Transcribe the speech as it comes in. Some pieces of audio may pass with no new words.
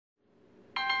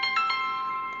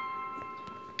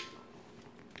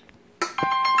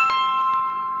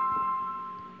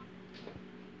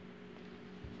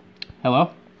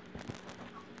Hello?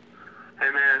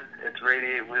 Hey man, it's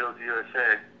Radi8 Wheels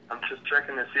USA. I'm just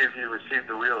checking to see if you received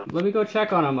the wheels. Let me go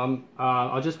check on them.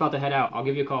 I'm just about to head out. I'll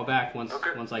give you a call back once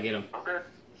I get them. Okay.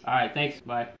 All right, thanks.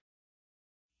 Bye.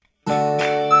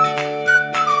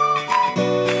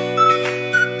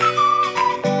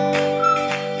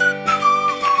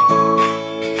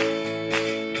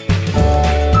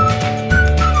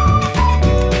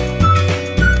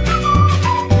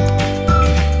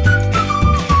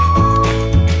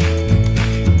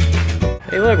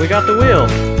 Hey look, we got the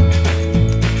wheels.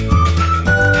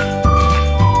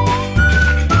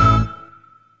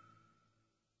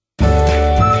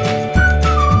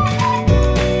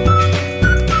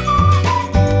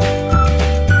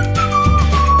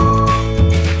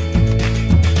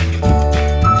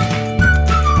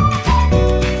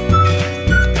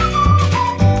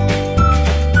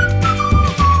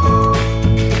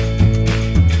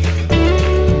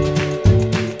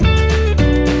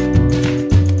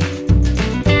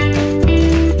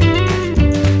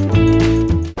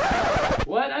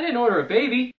 What? I didn't order a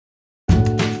baby.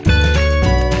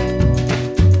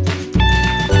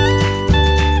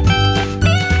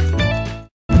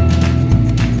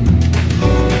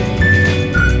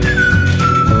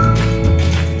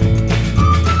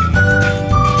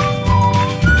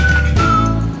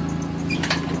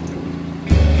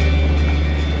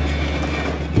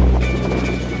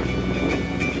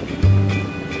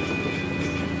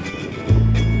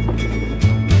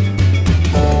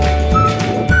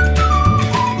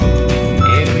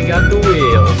 Got the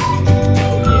wheels.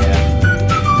 Oh yeah.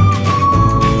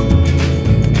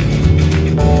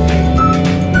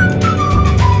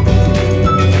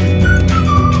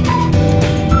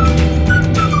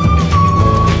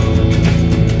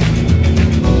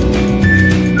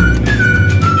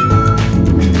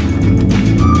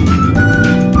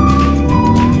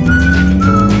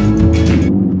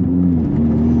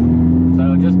 So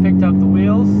just picked up the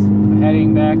wheels,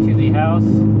 heading back to the house,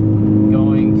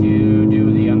 going to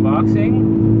do the unboxing,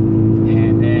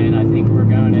 and then I think we're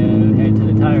going to head to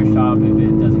the tire shop if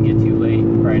it doesn't get too late.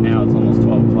 Right now it's almost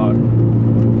 12 o'clock,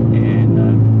 and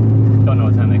don't know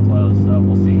what time they close, so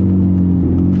we'll see.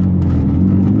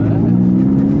 But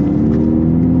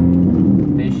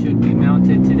they should be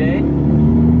mounted today,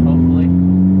 hopefully,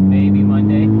 maybe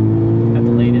Monday at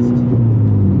the latest,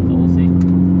 so we'll see.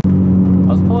 I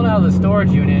was pulling out of the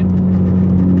storage unit,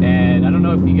 and I don't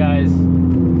know if you guys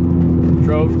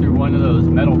drove through one of those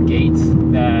metal gates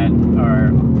that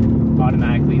are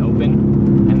automatically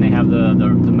open, and they have the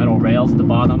metal rails at the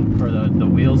bottom for the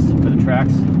wheels for the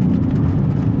tracks.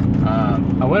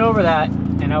 I went over that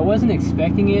and I wasn't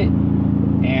expecting it,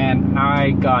 and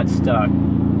I got stuck.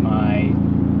 My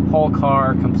whole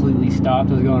car completely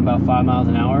stopped. It was going about 5 miles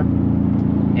an hour,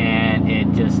 and it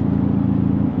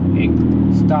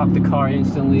stopped the car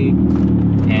instantly,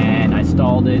 and I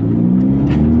stalled it.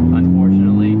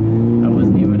 Unfortunately, I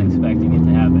wasn't even expecting it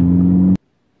to happen.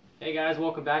 Hey guys,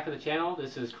 welcome back to the channel.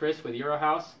 This is Chris with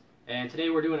Eurohouse, and today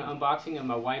we're doing an unboxing of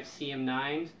my wife's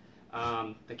CM9s.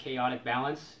 The Chaotic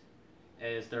Balance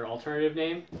is their alternative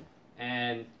name,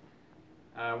 and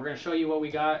we're going to show you what we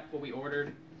got, what we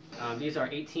ordered. These are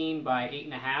 18 by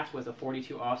 8.5 with a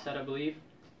 42 offset, I believe.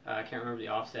 I can't remember the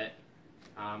offset,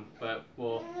 but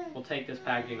we'll take this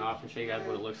packaging off and show you guys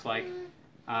what it looks like.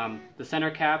 The center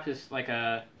cap is like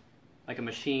a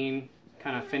machine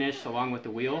kind of finish along with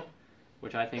the wheel,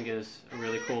 which I think is a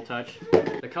really cool touch.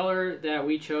 The color that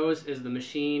we chose is the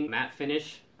machine matte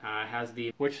finish.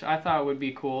 Which I thought would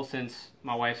be cool since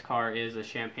my wife's car is a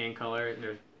champagne color.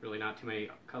 There's really not too many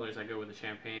colors that go with the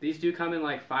champagne. These do come in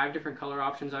like 5 different color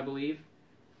options, I believe.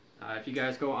 If you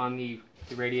guys go on the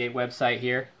Radi8 website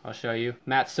here, I'll show you.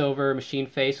 Matte silver machine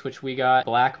face, which we got.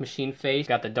 Black machine face.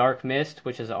 Got the dark mist,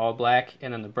 which is all black,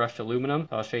 and then the brushed aluminum.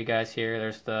 I'll show you guys here.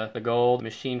 There's the gold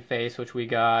machine face, which we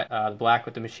got. The black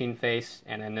with the machine face,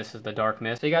 and then this is the dark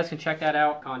mist. So you guys can check that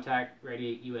out. Contact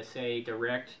Radi8 USA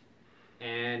direct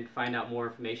and find out more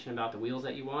information about the wheels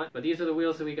that you want. But these are the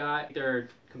wheels that we got. They're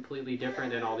completely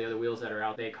different than all the other wheels that are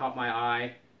out. They caught my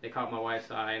eye. They caught my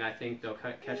wife's eye, and I think they'll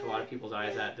catch a lot of people's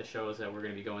eyes at the shows that we're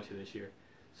going to be going to this year.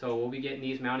 So we'll be getting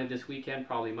these mounted this weekend,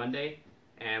 probably Monday,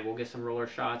 and we'll get some roller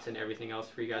shots and everything else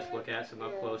for you guys to look at, some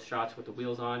up-close shots with the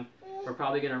wheels on. We're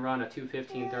probably going to run a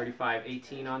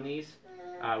 215/35/18 on these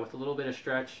with a little bit of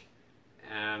stretch.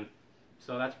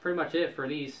 So that's pretty much it for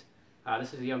these.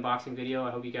 This is the unboxing video. I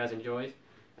hope you guys enjoyed,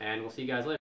 and we'll see you guys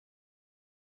later.